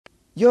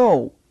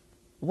Yo,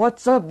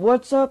 what's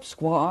up,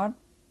 squad?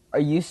 Are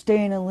you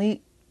staying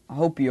elite? I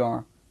hope you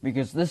are,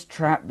 because this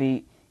trap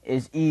beat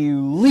is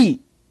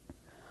elite.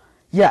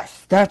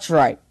 Yes, that's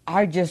right,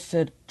 I just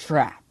said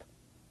trap.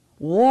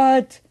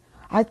 What?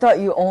 I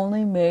thought you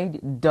only made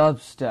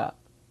dubstep.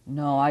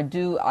 No, I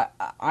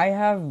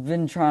have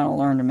been trying to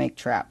learn to make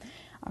trap.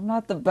 I'm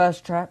not the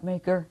best trap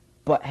maker,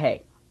 but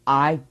hey,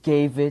 I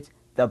gave it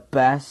the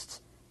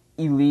best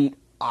elite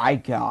I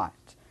got.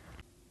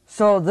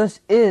 So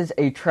this is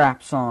a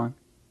trap song.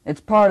 It's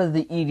part of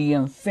the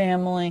EDM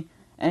family,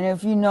 and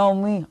if you know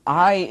me,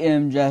 I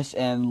am just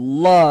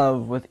in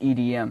love with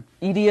EDM.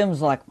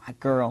 EDM's like my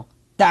girl.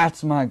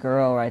 That's my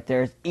girl right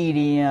there. It's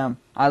EDM.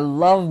 I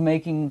love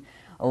making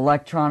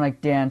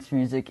electronic dance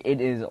music. It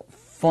is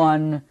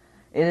fun.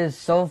 It is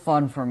so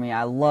fun for me.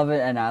 I love it,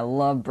 and I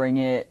love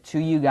bringing it to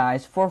you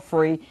guys for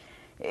free.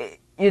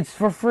 It's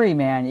for free,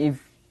 man.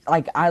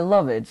 I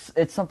love it.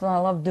 It's something I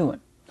love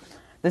doing.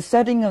 The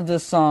setting of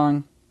this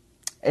song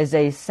is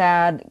a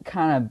sad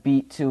kind of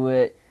beat to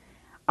it.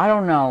 I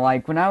don't know,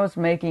 like when I was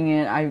making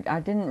it, I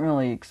didn't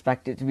really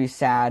expect it to be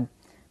sad,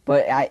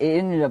 but it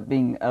ended up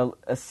being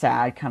a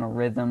sad kind of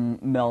rhythm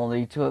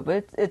melody to it.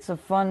 But it's a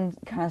fun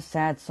kind of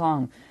sad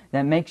song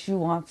that makes you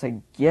want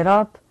to get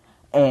up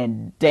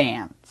and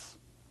dance.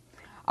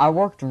 I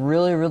worked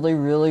really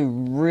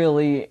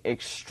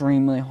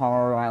extremely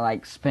hard.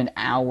 I spent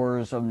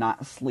hours of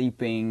not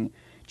sleeping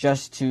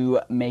just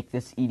to make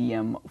this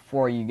EDM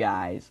for you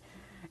guys.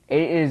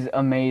 It is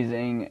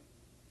amazing.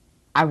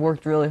 I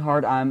worked really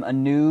hard. I'm a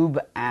noob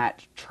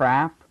at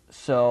trap,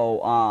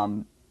 so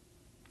I'm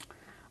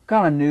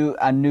kind of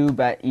a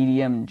noob at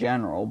EDM in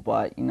general.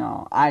 But you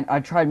know, I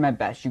tried my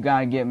best. You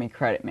gotta give me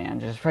credit, man.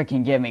 Just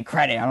freaking give me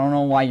credit. I don't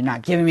know why you're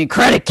not giving me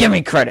credit. Give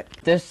me credit.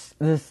 This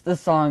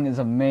song is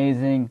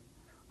amazing.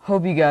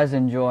 Hope you guys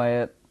enjoy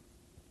it.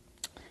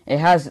 It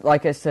has,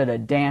 like I said, a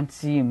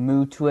dancey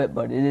mood to it,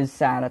 but it is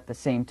sad at the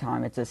same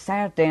time. It's a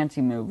sad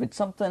dancey move. It's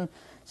something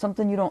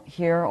you don't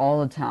hear all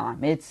the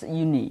time. It's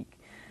unique.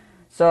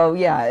 So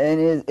yeah, and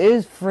it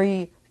is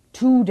free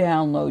to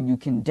download. You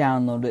can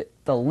download it.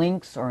 The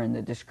links are in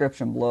the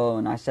description below,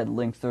 and I said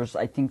links. There's,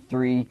 I think,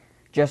 3,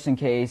 just in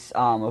case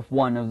if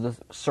one of the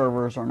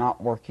servers are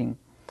not working.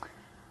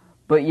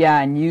 But yeah,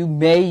 and you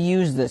may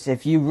use this.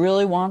 If you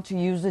really want to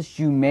use this,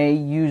 you may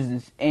use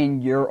this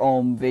in your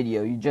own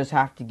video. You just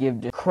have to give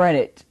the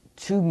credit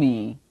to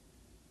me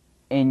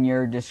in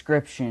your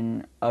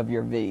description of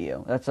your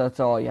video. That's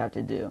all you have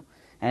to do.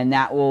 And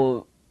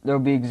there'll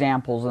be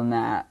examples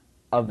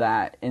of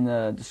that in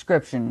the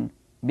description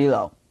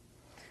below.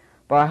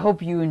 But I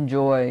hope you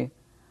enjoy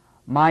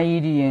my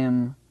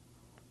EDM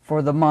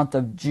for the month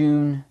of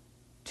June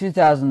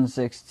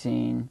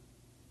 2016.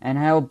 And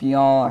I hope you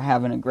all are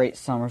having a great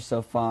summer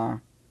so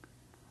far.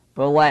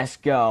 But let's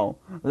go.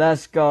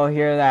 Let's go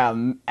hear that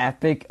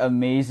epic,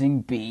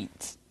 amazing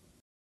beat.